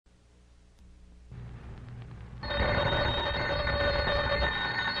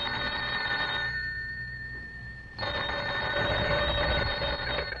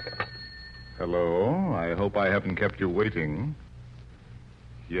hope I haven't kept you waiting.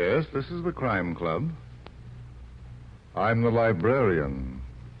 Yes, this is the Crime Club. I'm the librarian.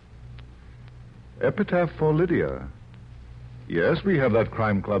 Epitaph for Lydia. Yes, we have that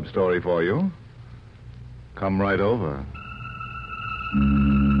Crime Club story for you. Come right over.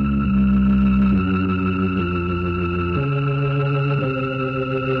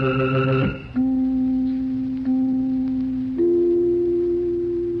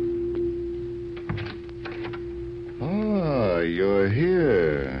 You're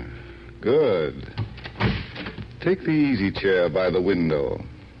here. Good. Take the easy chair by the window.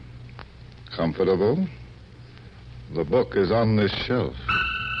 Comfortable? The book is on this shelf.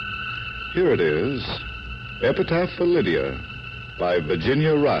 Here it is. Epitaph for Lydia by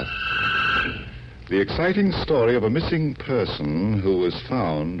Virginia Ruth. The exciting story of a missing person who was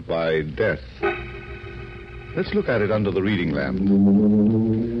found by death. Let's look at it under the reading lamp.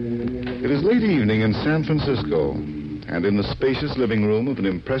 It is late evening in San Francisco, and in the spacious living room of an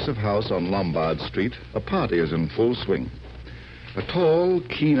impressive house on Lombard Street, a party is in full swing. A tall,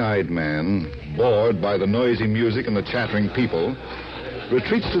 keen-eyed man, bored by the noisy music and the chattering people,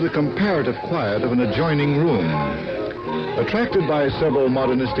 retreats to the comparative quiet of an adjoining room. Attracted by several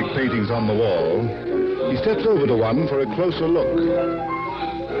modernistic paintings on the wall, he steps over to one for a closer look.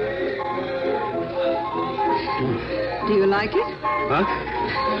 Do you like it? Huh?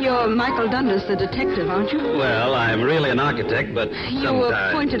 You're Michael Dundas, the detective, aren't you? Well, I'm really an architect, but You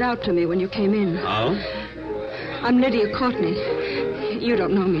were pointed out to me when you came in. Oh? I'm Lydia Courtney. You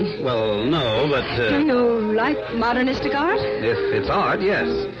don't know me. Well, no, but... Do you like modernistic art? If it's art, yes.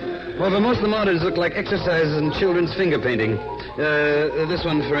 Well, but most of the moderns look like exercises in children's finger painting. This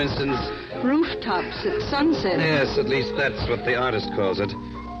one, for instance... Rooftops at sunset. Yes, at least that's what the artist calls it.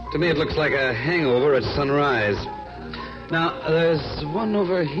 To me, it looks like a hangover at sunrise. Now, there's one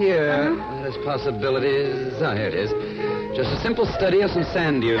over here. There's possibilities. Ah, here it is. Just a simple study of some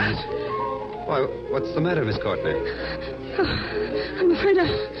sand dunes. Why, what's the matter, Miss Courtney? I'm afraid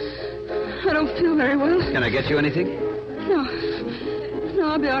I don't feel very well. Can I get you anything? No,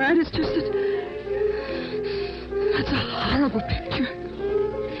 I'll be all right. It's just that... That's a horrible picture.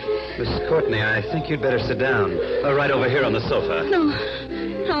 Miss Courtney, I think you'd better sit down. Right over here on the sofa. No,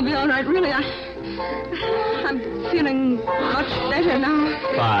 I'll be all right. Really, I'm feeling much better now.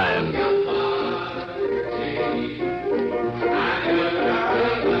 Fine.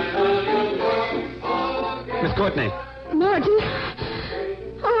 Miss Courtney. Margie.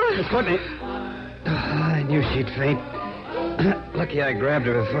 Oh. Miss Courtney. Oh, I knew she'd faint. Lucky I grabbed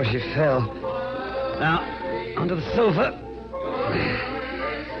her before she fell. Now, onto the sofa.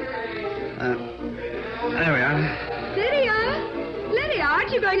 There we are. Lydia,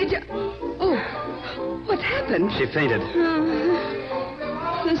 aren't you going to... Oh, what's happened? She fainted.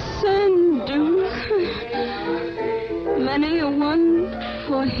 The sand dunes. Many a one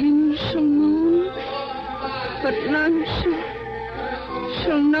for him shall mourn, but none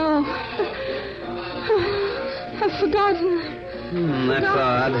shall know. I've forgotten. That's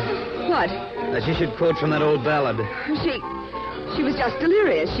odd. What? That she should quote from that old ballad. She was just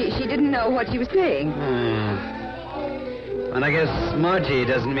delirious. She didn't know what she was saying. And I guess Margie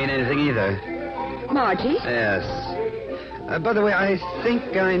doesn't mean anything either. Margie? Yes. By the way, I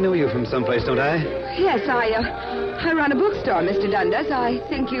think I know you from someplace, don't I? Yes, I run a bookstore, Mr. Dundas. I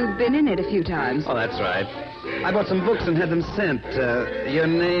think you've been in it a few times. Oh, that's right. I bought some books and had them sent. Your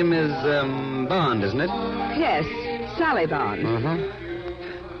name is Bond, isn't it? Yes, Sally Bond. Uh-huh.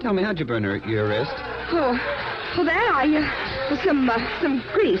 Tell me, how'd you burn your wrist? Oh, that some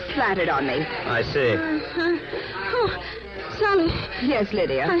grease splattered on me. I see. Sally. Yes,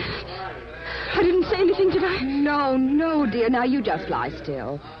 Lydia. I didn't say anything, did I? No, dear. Now you just lie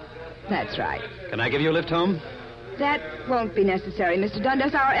still. That's right. Can I give you a lift home? That won't be necessary, Mr.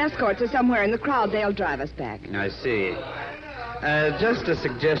 Dundas. Our escorts are somewhere in the crowd. They'll drive us back. I see. Just a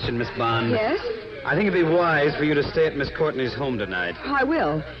suggestion, Miss Bond. Yes? I think it'd be wise for you to stay at Miss Courtney's home tonight. I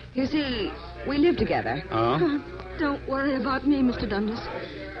will. You see, we live together. Oh? Don't worry about me, Mr. Dundas.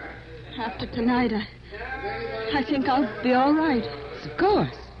 After tonight, I think I'll be all right. Of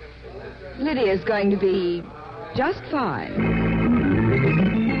course. Lydia's going to be just fine.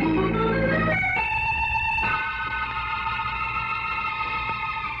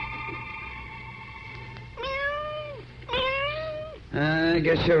 I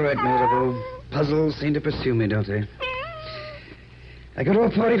guess you're right, my little puzzles seem to pursue me, don't they? I go to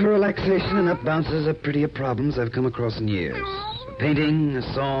a party for relaxation, and up bounces a prettier problems I've come across in years. A painting, a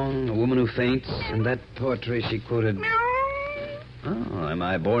song, a woman who faints, and that poetry she quoted. Oh, am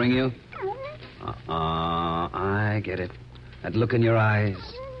I boring you? I get it. That look in your eyes.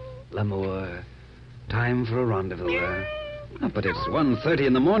 L'amour. Time for a rendezvous there. Oh, but it's 1:30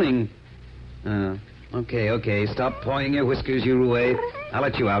 in the morning. Okay. Stop pawing your whiskers, you Rouet. I'll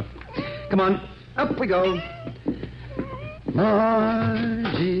let you out. Come on. Up we go.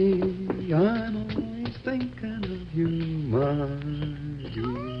 Margie, I'm always thinking of you, Margie.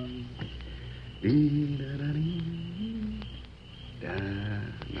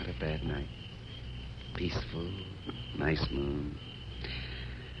 Not a bad night. Peaceful, nice moon.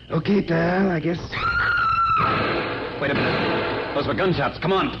 Okay, pal, I guess. Wait a minute. Those were gunshots.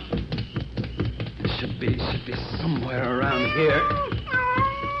 Come on. Should be somewhere around here.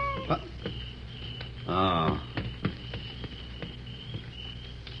 What? Oh.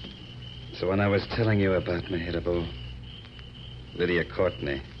 So when I was telling you about Mehitable, Lydia caught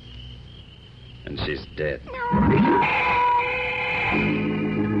me. And she's dead.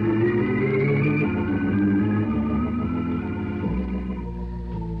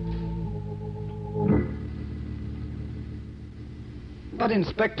 But,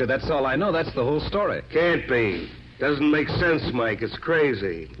 Inspector, that's all I know. That's the whole story. Can't be. Doesn't make sense, Mike. It's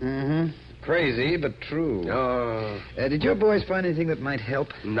crazy. Mm-hmm. Crazy, but true. Oh. Did your boys find anything that might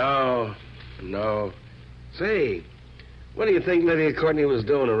help? No. Say, what do you think Lydia Courtney was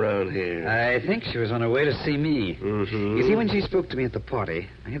doing around here? I think she was on her way to see me. Mm-hmm. You see, when she spoke to me at the party,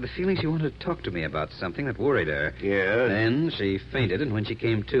 I had the feeling she wanted to talk to me about something that worried her. Yeah? Then she fainted, and when she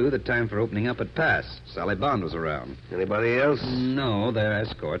came to, the time for opening up had passed. Sally Bond was around. Anybody else? No, their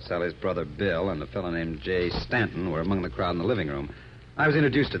escort, Sally's brother Bill, and a fellow named Jay Stanton were among the crowd in the living room. I was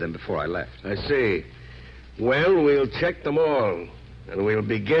introduced to them before I left. I see. Well, we'll check them all. And we'll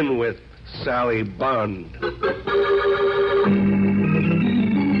begin with Sally Bond.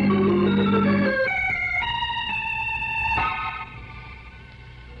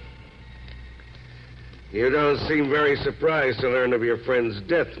 You don't seem very surprised to learn of your friend's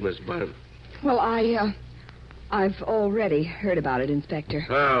death, Miss Bond. Well, I've already heard about it, Inspector.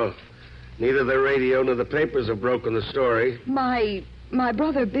 How? Neither the radio nor the papers have broken the story. My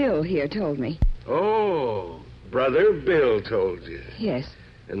brother Bill here told me. Oh, Brother Bill told you. Yes.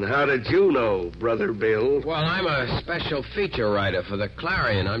 And how did you know, Brother Bill? Well, I'm a special feature writer for the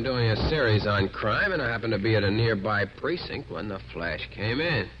Clarion. I'm doing a series on crime, and I happened to be at a nearby precinct when the flash came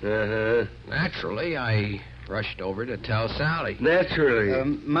in. Uh-huh. Naturally, I rushed over to tell Sally. Naturally.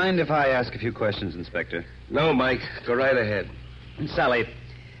 Mind if I ask a few questions, Inspector? No, Mike. Go right ahead. Sally,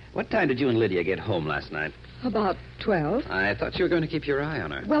 what time did you and Lydia get home last night? About 12. I thought you were going to keep your eye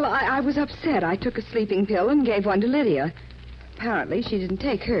on her. Well, I was upset. I took a sleeping pill and gave one to Lydia. Apparently, she didn't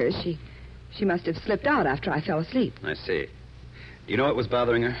take hers. She must have slipped out after I fell asleep. I see. Do you know what was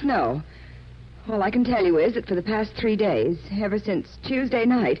bothering her? No. All I can tell you is that for the past 3 days, ever since Tuesday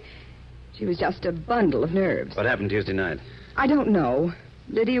night, she was just a bundle of nerves. What happened Tuesday night? I don't know.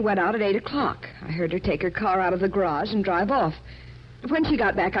 Lydia went out at 8 o'clock. I heard her take her car out of the garage and drive off. When she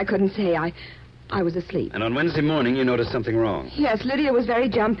got back, I couldn't say. I was asleep. And on Wednesday morning, you noticed something wrong. Yes, Lydia was very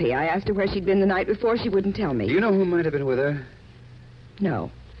jumpy. I asked her where she'd been the night before. She wouldn't tell me. Do you know who might have been with her?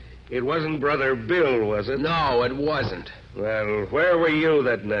 No. It wasn't Brother Bill, was it? No, it wasn't. Well, where were you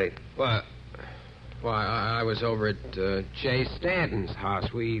that night? Well, I was over at Jay Stanton's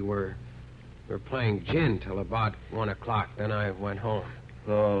house. We were playing gin till about 1 o'clock. Then I went home.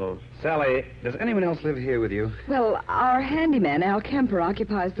 Oh. Sally, does anyone else live here with you? Well, our handyman, Al Kemper,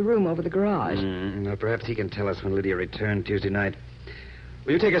 occupies the room over the garage. Well, perhaps he can tell us when Lydia returned Tuesday night.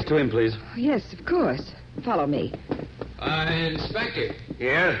 Will you take us to him, please? Yes, of course. Follow me. Inspector.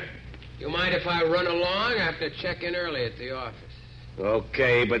 Yeah? You mind if I run along? I have to check in early at the office.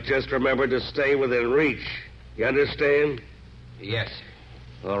 Okay, but just remember to stay within reach. You understand? Yes,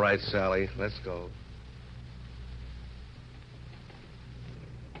 sir. All right, Sally. Let's go.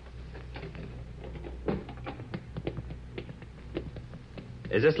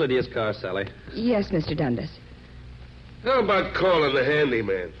 Is this Lydia's car, Sally? Yes, Mr. Dundas. How about calling the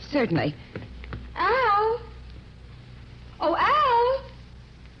handyman? Certainly. Al! Oh, Al!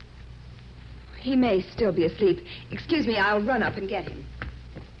 He may still be asleep. Excuse me, I'll run up and get him.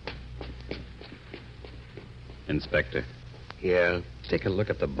 Inspector, Yeah? take a look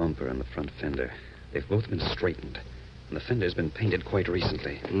at the bumper and the front fender. They've both been straightened, and the fender's been painted quite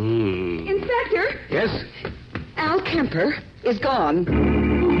recently. Inspector! Yes? Al Kemper is gone.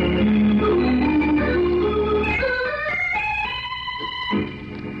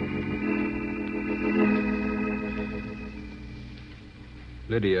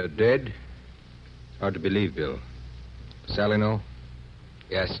 Lydia dead? Hard to believe, Bill. Sally know?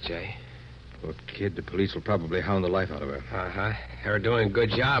 Yes, Jay. Poor kid, the police will probably hound the life out of her. Uh-huh. They were doing a good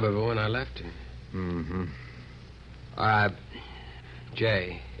job of it when I left her. Mm-hmm.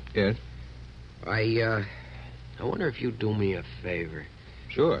 Jay. Yes? I wonder if you'd do me a favor.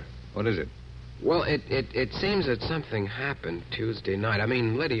 Sure. What is it? Well, it seems that something happened Tuesday night. I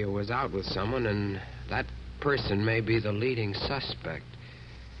mean, Lydia was out with someone, and that person may be the leading suspect.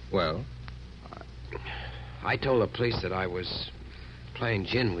 Well? I told the police that I was playing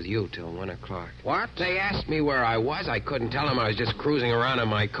gin with you till 1 o'clock. What? They asked me where I was. I couldn't tell them I was just cruising around in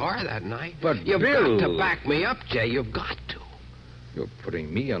my car that night. But, You've Bill... got to back me up, Jay. You've got to. You're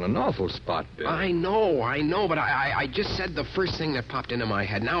putting me on an awful spot, Bill. I know, but I just said the first thing that popped into my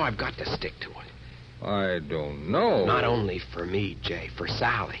head. Now I've got to stick to it. I don't know. Not only for me, Jay, for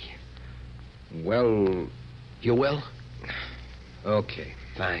Sally. Well... You will? Okay.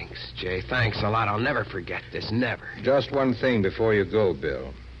 Thanks, Jay. Thanks a lot. I'll never forget this. Never. Just one thing before you go,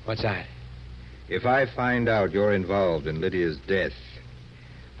 Bill. What's that? If I find out you're involved in Lydia's death,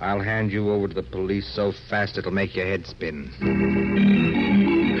 I'll hand you over to the police so fast it'll make your head spin.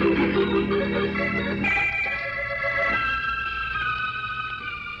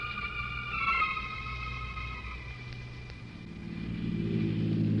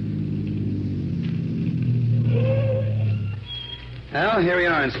 Well, here we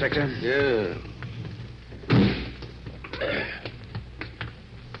are, Inspector. Yeah.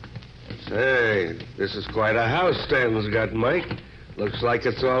 Say, this is quite a house Stanton's got, Mike. Looks like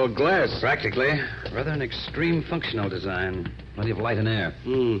it's all glass. Practically. Rather an extreme functional design. Plenty of light and air.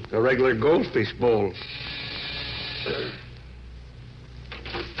 A regular goldfish bowl.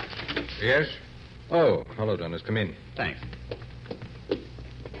 Yes? Oh, hello, Dennis. Come in. Thanks.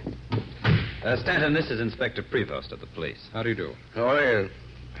 Stanton, this is Inspector Prevost of the police. How do you do? How are you?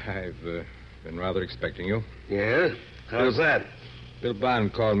 I've been rather expecting you. Yeah? How's that? Bill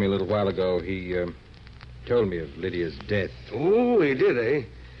Bond called me a little while ago. He told me of Lydia's death. Oh, he did, eh?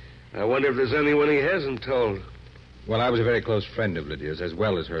 I wonder if there's anyone he hasn't told. Well, I was a very close friend of Lydia's, as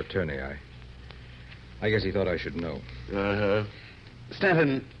well as her attorney. I guess he thought I should know. Uh-huh.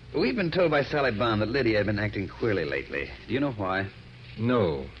 Stanton, we've been told by Sally Bond that Lydia had been acting queerly lately. Do you know why?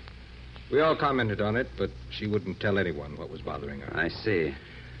 No. We all commented on it, but she wouldn't tell anyone what was bothering her. I see.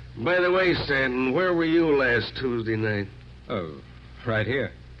 By the way, Stanton, where were you last Tuesday night? Oh, right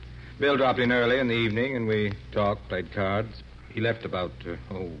here. Bill dropped in early in the evening, and we talked, played cards. He left about,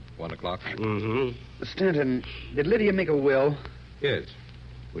 1 o'clock. Mm-hmm. Stanton, did Lydia make a will? Yes.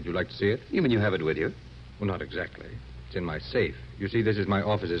 Would you like to see it? You mean you have it with you? Well, not exactly. It's in my safe. You see, this is my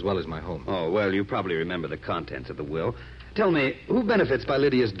office as well as my home. Oh, well, you probably remember the contents of the will. Tell me, who benefits by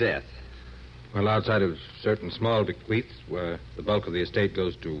Lydia's death? Well, outside of certain small bequeaths, where the bulk of the estate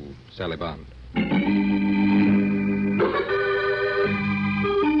goes to Sally Bond.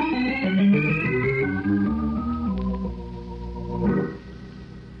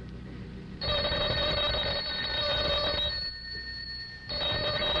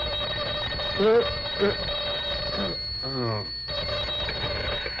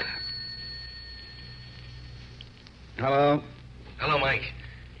 Hello? Hello, Mike.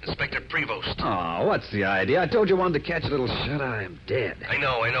 Inspector Prevost. Oh, what's the idea? I told you I wanted to catch a little shut-eye. I'm dead. I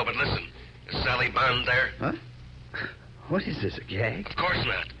know, but listen. Is Sally Bond there? Huh? What is this, a gag? Of course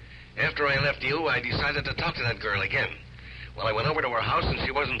not. After I left you, I decided to talk to that girl again. Well, I went over to her house and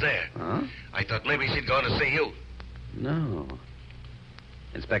she wasn't there. Huh? I thought maybe she'd gone to see you. No.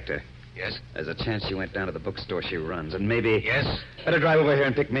 Inspector, Yes? there's a chance she went down to the bookstore she runs, and maybe... Yes? Better drive over here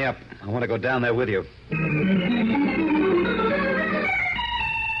and pick me up. I want to go down there with you.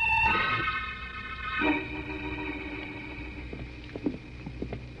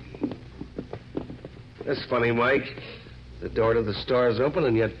 That's funny, Mike. The door to the store is open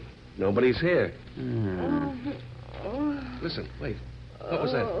and yet nobody's here. Listen, wait. What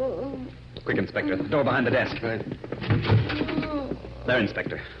was that? Quick, Inspector. The door behind the desk. Right. There,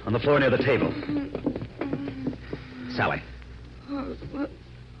 Inspector. On the floor near the table. Sally.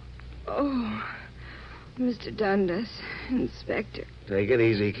 Oh, Mr. Dundas, Inspector. Take it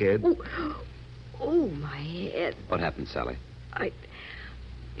easy, kid. Oh, my head. What happened, Sally? I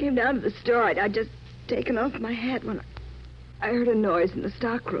came down to the store. I'd just taken off my hat when I heard a noise in the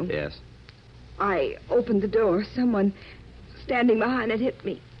stockroom. Yes. I opened the door. Someone standing behind it hit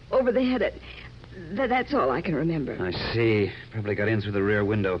me over the head. That's all I can remember. I see. Probably got in through the rear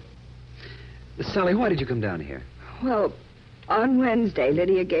window. Sally, why did you come down here? Well, on Wednesday,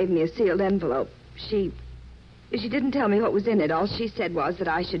 Lydia gave me a sealed envelope. She didn't tell me what was in it. All she said was that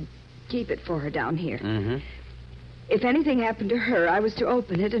I should keep it for her down here. Mm-hmm. If anything happened to her, I was to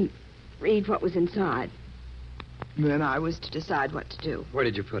open it and read what was inside. Then I was to decide what to do. Where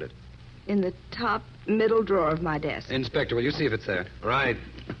did you put it? In the top middle drawer of my desk. Inspector, will you see if it's there? Right.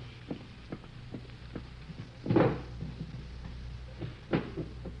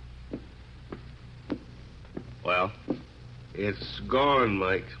 It's gone,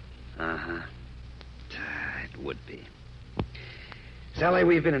 Mike. Uh-huh. It would be. Sally,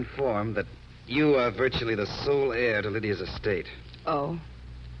 we've been informed that you are virtually the sole heir to Lydia's estate. Oh.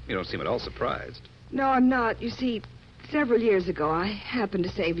 You don't seem at all surprised. No, I'm not. You see, several years ago, I happened to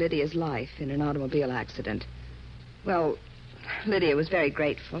save Lydia's life in an automobile accident. Well, Lydia was very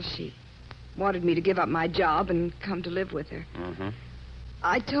grateful. She wanted me to give up my job and come to live with her. Mm-hmm.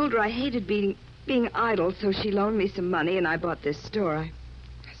 I told her I hated being idle, so she loaned me some money, and I bought this store. I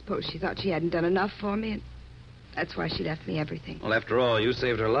suppose she thought she hadn't done enough for me, and that's why she left me everything. Well, after all, you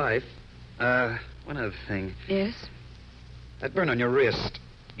saved her life. One other thing. Yes? That burn on your wrist.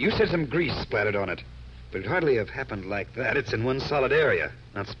 You said some grease splattered on it. But it'd hardly have happened like that. It's in one solid area,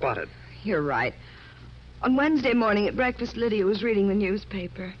 not spotted. You're right. On Wednesday morning at breakfast, Lydia was reading the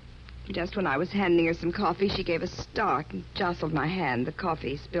newspaper. Just when I was handing her some coffee, she gave a start and jostled my hand. The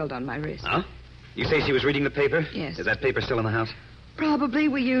coffee spilled on my wrist. Huh? You say she was reading the paper? Yes. Is that paper still in the house? Probably.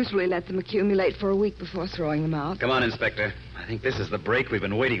 We usually let them accumulate for a week before throwing them out. Come on, Inspector. I think this is the break we've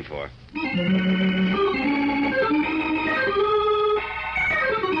been waiting for.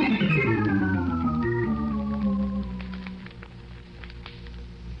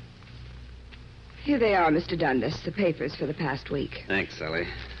 Here they are, Mr. Dundas, the papers for the past week. Thanks, Sally.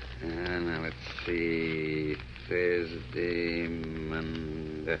 Now, let's see. Thursday,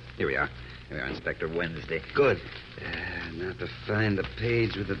 Monday. Here we are. Here we are, Inspector. Wednesday. Good. Now to find the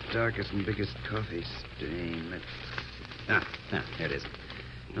page with the darkest and biggest coffee stain. Here it is.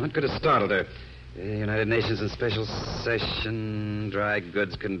 Now, what could have startled her? United Nations in special session, dry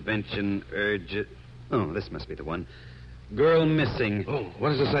goods convention, urgent. Oh, this must be the one. Girl missing. Oh, what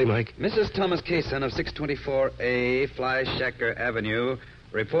does it say, Mike? Mrs. Thomas Kaysen of 624A, Flyshacker Avenue,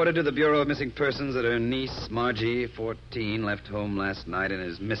 reported to the Bureau of Missing Persons that her niece, Margie, 14, left home last night and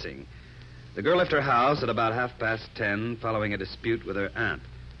is missing. The girl left her house at about 10:30 following a dispute with her aunt.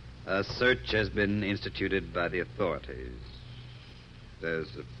 A search has been instituted by the authorities. There's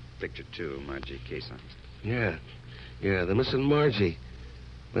a picture, too, Margie Kaysen. Yeah, the missing Margie.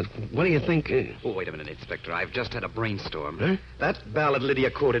 But what do you think... Oh, wait a minute, Inspector. I've just had a brainstorm. Huh? That ballad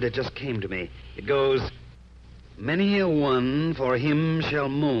Lydia quoted, it just came to me. It goes, "Many a one for him shall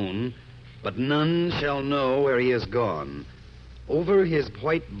moan, but none shall know where he is gone. Over his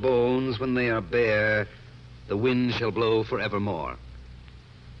white bones when they are bare, the wind shall blow forevermore."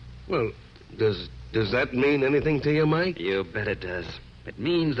 Well, does that mean anything to you, Mike? You bet it does. It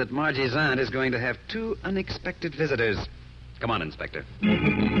means that Margie's aunt is going to have 2 unexpected visitors. Come on, Inspector.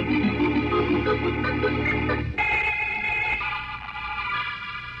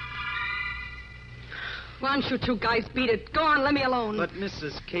 Why don't you two guys beat it? Go on, let me alone. But,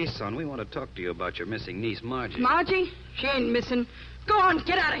 Mrs. Kaysen, we want to talk to you about your missing niece, Margie. Margie? She ain't missing. Go on,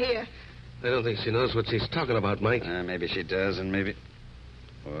 get out of here. I don't think she knows what she's talking about, Mike. Maybe she does, and maybe...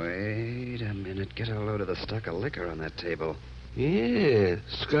 Wait a minute. Get a load of the stock of liquor on that table. Yeah,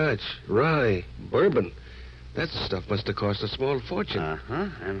 scotch, rye, bourbon. That stuff must have cost a small fortune. Uh-huh.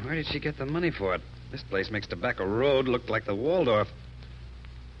 And where did she get the money for it? This place makes Tobacco Road look like the Waldorf.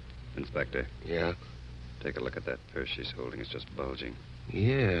 Inspector. Yeah? Take a look at that purse she's holding. It's just bulging.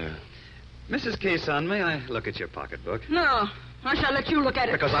 Yeah. Mrs. Kaysen, may I look at your pocketbook? No. I shall let you look at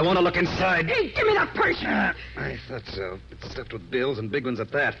it. Because I want to look inside. Hey, give me that purse. I thought so. It's stuffed with bills and big ones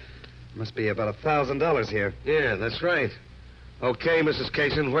at that. Must be about $1,000 here. Yeah, that's right. Okay, Mrs.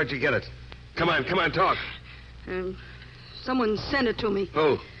 Kaysen, where'd you get it? Come on, talk. Someone sent it to me.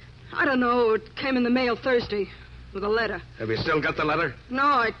 Who? I don't know. It came in the mail Thursday with a letter. Have you still got the letter? No,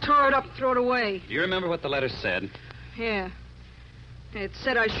 I tore it up and threw it away. Do you remember what the letter said? Yeah. It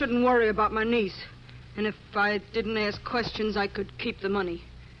said I shouldn't worry about my niece. And if I didn't ask questions, I could keep the money.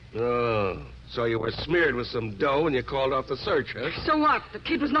 Oh, so you were smeared with some dough and you called off the search, huh? So what? The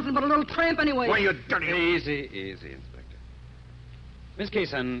kid was nothing but a little tramp anyway. Why, you dirty... Easy, Inspector. Miss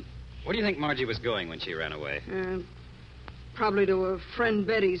Kaysen, where do you think Margie was going when she ran away? Probably to her friend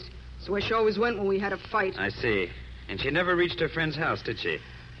Betty's. It's the way she always went when we had a fight. I see. And she never reached her friend's house, did she?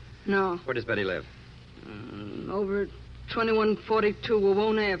 No. Where does Betty live? Over at 2142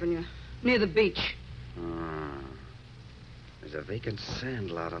 Wawona Avenue, near the beach. There's a vacant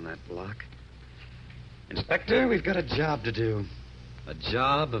sand lot on that block. Inspector, we've got a job to do. A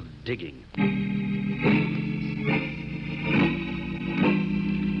job of digging.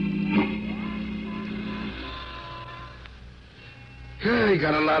 You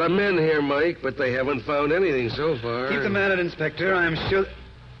got a lot of men here, Mike, but they haven't found anything so far. Keep them at it, Inspector. I'm sure...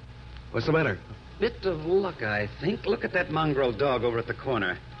 What's the matter? Bit of luck, I think. Look at that mongrel dog over at the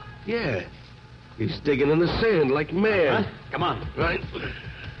corner. Yeah. He's digging in the sand like mad. Come on. Right.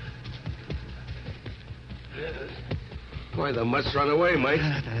 Boy, the mutt's run away, Mike.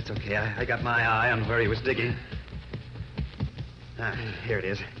 That's okay. I got my eye on where he was digging. Here it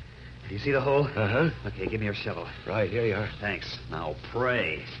is. Do you see the hole? Uh-huh. Okay, give me your shovel. Right, here you are. Thanks. Now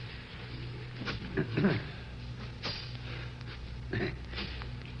pray.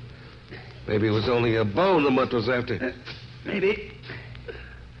 Maybe it was only a bone the mutt was after. Maybe.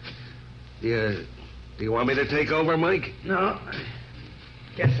 Do you want me to take over, Mike? No.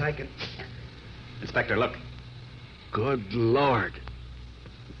 Guess I can. Inspector, look. Good Lord.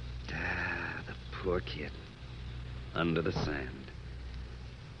 The poor kid. Under the sand.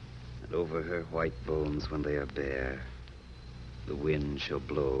 And over her white bones when they are bare, the wind shall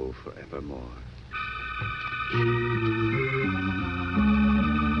blow forevermore.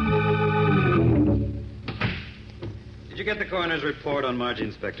 Did you get the coroner's report on Margie,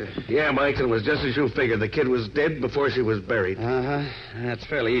 Inspector? Yeah, Mike, it was just as you figured. The kid was dead before she was buried. Uh-huh. It's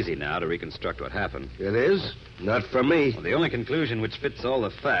fairly easy now to reconstruct what happened. It is? Not for me. Well, the only conclusion which fits all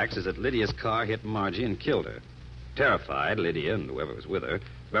the facts is that Lydia's car hit Margie and killed her. Terrified, Lydia and whoever was with her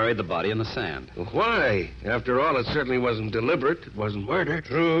buried the body in the sand. Well, why? After all, it certainly wasn't deliberate. It wasn't murder.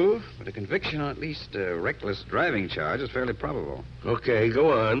 True, but a conviction on at least a reckless driving charge is fairly probable. Okay,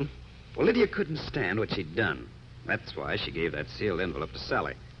 go on. Well, Lydia couldn't stand what she'd done. That's why she gave that sealed envelope to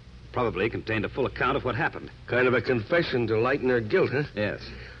Sally. Probably contained a full account of what happened. Kind of a confession to lighten her guilt, huh? Yes.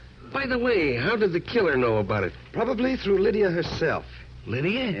 By the way, how did the killer know about it? Probably through Lydia herself.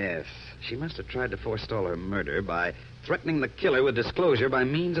 Lydia? Yes. She must have tried to forestall her murder by threatening the killer with disclosure by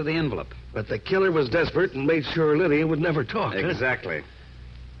means of the envelope. But the killer was desperate and made sure Lydia would never talk. Exactly.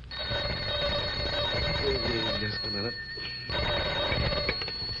 Just a minute.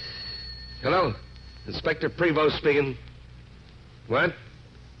 Hello? Inspector Prevost speaking. What?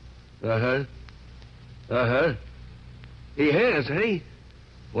 Uh-huh. Uh-huh. He has, eh?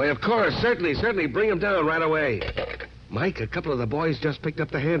 Why, of course. Certainly. Bring him down right away. Mike, a couple of the boys just picked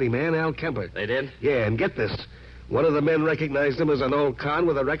up the handyman, Al Kemper. They did? Yeah, and get this. One of the men recognized him as an old con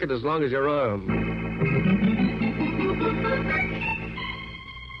with a record as long as your arm.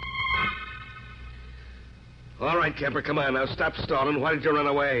 All right, Kemper, come on. Now stop stalling. Why did you run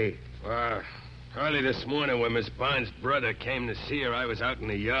away? Early this morning when Miss Bond's brother came to see her, I was out in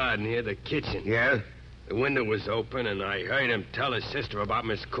the yard near the kitchen. Yeah? The window was open, and I heard him tell his sister about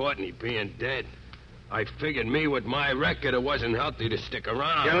Miss Courtney being dead. I figured me with my record, it wasn't healthy to stick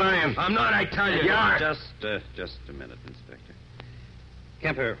around. You're lying. I'm not, I tell you. You are. Just a minute, Inspector.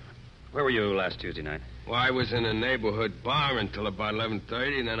 Kemper, where were you last Tuesday night? Well, I was in a neighborhood bar until about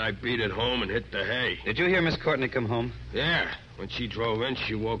 11:30, and then I beat it home and hit the hay. Did you hear Miss Courtney come home? Yeah. When she drove in,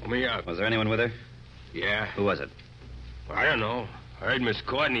 she woke me up. Was there anyone with her? Yeah. Who was it? I don't know. I heard Miss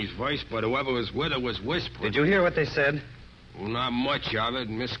Courtney's voice, but whoever was with her was whispering. Did you hear what they said? Well, not much of it.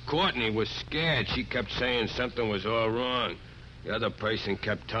 Miss Courtney was scared. She kept saying something was all wrong. The other person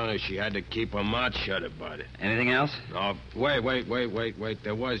kept telling her she had to keep her mouth shut about it. Anything else? Oh, wait.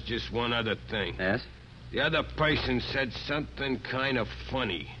 There was just one other thing. Yes? The other person said something kind of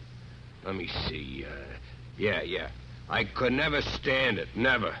funny. Let me see. Yeah. I could never stand it.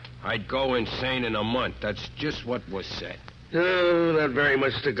 Never. I'd go insane in a month. That's just what was said. Oh, not very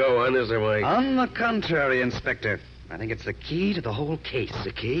much to go on, is there, Mike? On the contrary, Inspector. I think it's the key to the whole case.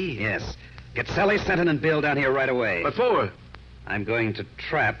 The key? Yes. Get Sally Senton and Bill down here right away. What for? I'm going to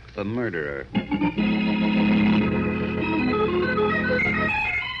trap the murderer.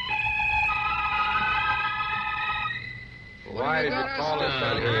 Why did you call us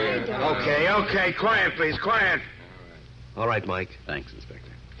down here? Okay. Quiet, please. Quiet. All right, Mike. Thanks, Inspector.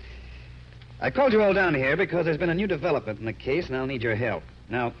 I called you all down here because there's been a new development in the case, and I'll need your help.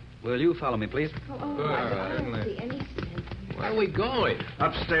 Now, will you follow me, please? I don't see any sense. Where are we going?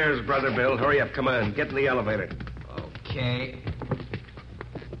 Upstairs, Brother Bill. Hurry up. Come on. Get in the elevator. Okay.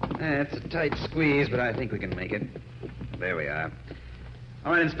 It's a tight squeeze, but I think we can make it. There we are.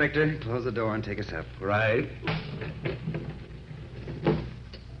 All right, Inspector. Close the door and take us up. Right.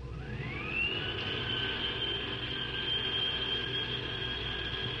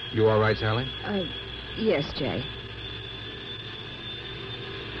 You all right, Sally? Yes, Jay.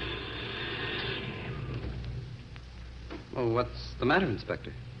 Oh, what's the matter,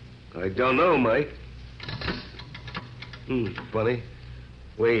 Inspector? I don't know, Mike. Funny.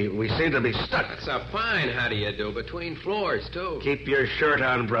 We seem to be stuck. That's a fine how do you do, between floors, too. Keep your shirt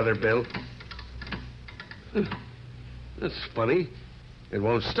on, Brother Bill. That's funny. It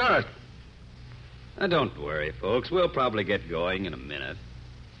won't start. Now, don't worry, folks. We'll probably get going in a minute.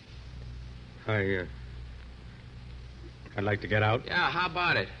 I'd like to get out. Yeah, how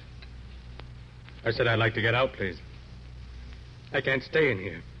about it? I said I'd like to get out, please. I can't stay in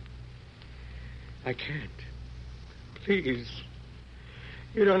here. I can't. Please.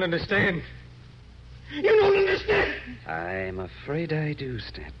 You don't understand. You don't understand! I'm afraid I do,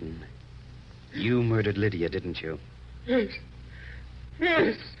 Stanton. You murdered Lydia, didn't you? Yes.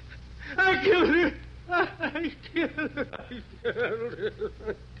 Yes. I killed her. I killed her. I killed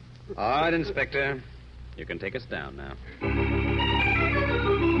her. All right, Inspector. You can take us down now.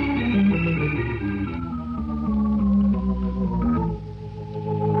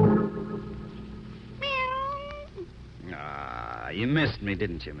 You missed me,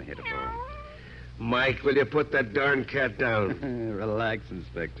 didn't you, Epitaph? Mike, will you put that darn cat down? Relax,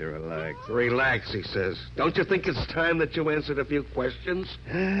 Inspector, relax. Relax, he says. Don't you think it's time that you answered a few questions?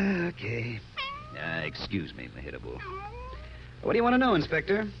 Okay. Excuse me, Epitaph. What do you want to know,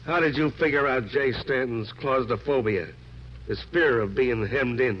 Inspector? How did you figure out Jay Stanton's claustrophobia? His fear of being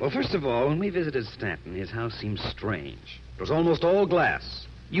hemmed in? Well, first of all, when we visited Stanton, his house seemed strange. It was almost all glass.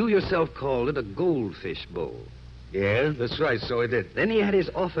 You yourself called it a goldfish bowl. Yeah, that's right, so he did. Then he had his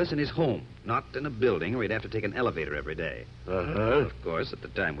office in his home, not in a building where he'd have to take an elevator every day. Uh-huh. Of course, at the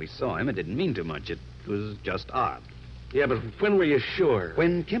time we saw him, it didn't mean too much. It was just odd. Yeah, but when were you sure?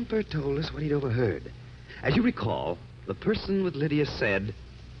 When Kemper told us what he'd overheard. As you recall, the person with Lydia said,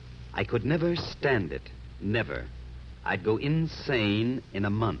 I could never stand it. Never. I'd go insane in a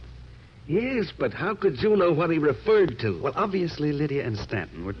month. Yes, but how could you know what he referred to? Well, obviously, Lydia and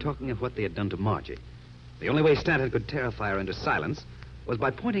Stanton were talking of what they had done to Margie. The only way Stanton could terrify her into silence was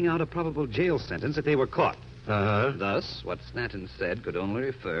by pointing out a probable jail sentence if they were caught. Uh-huh. Thus, what Stanton said could only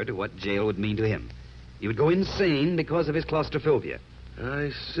refer to what jail would mean to him. He would go insane because of his claustrophobia.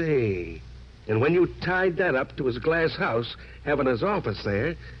 I see. And when you tied that up to his glass house, having his office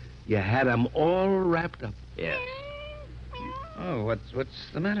there, you had him all wrapped up. Yes. Oh,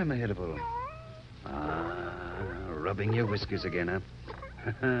 what's the matter, Epitaph? Rubbing your whiskers again,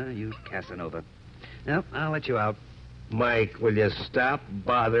 huh? You Casanova. Well, I'll let you out. Mike, will you stop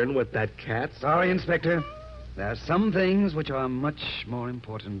bothering with that cat? Sorry, Inspector. There are some things which are much more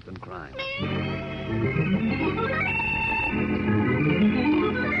important than crime.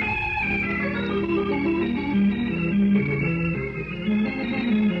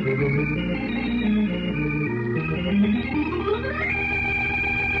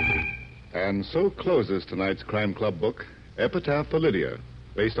 And so closes tonight's Crime Club book, Epitaph for Lydia,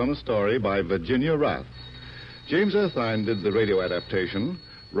 based on a story by Virginia Rath. James Erthine did the radio adaptation.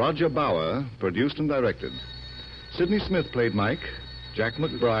 Roger Bauer produced and directed. Sidney Smith played Mike. Jack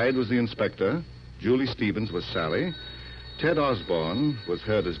McBride was the inspector. Julie Stevens was Sally. Ted Osborne was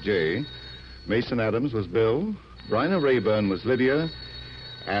heard as Jay. Mason Adams was Bill. Bryna Rayburn was Lydia.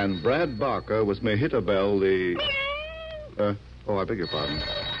 And Brad Barker was Mehitabel, the... I beg your pardon.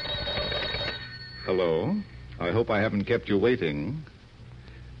 Hello. I hope I haven't kept you waiting.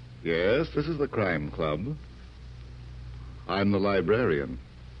 Yes, this is the Crime Club. I'm the librarian.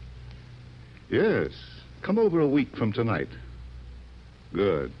 Yes, come over a week from tonight.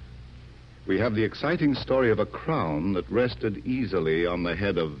 Good. We have the exciting story of a crown that rested easily on the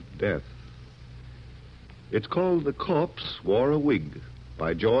head of death. It's called The Corpse Wore a Wig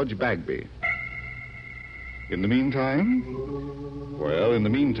by George Bagby. In the meantime? Well, in the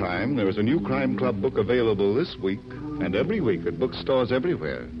meantime, there is a new Crime Club book available this week and every week at bookstores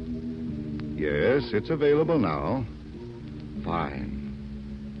everywhere. Yes, it's available now.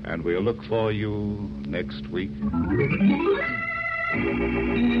 Fine. And we'll look for you next week.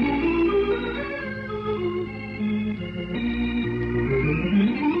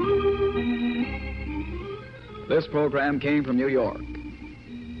 This program came from New York.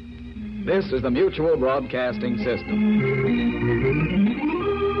 This is the Mutual Broadcasting System.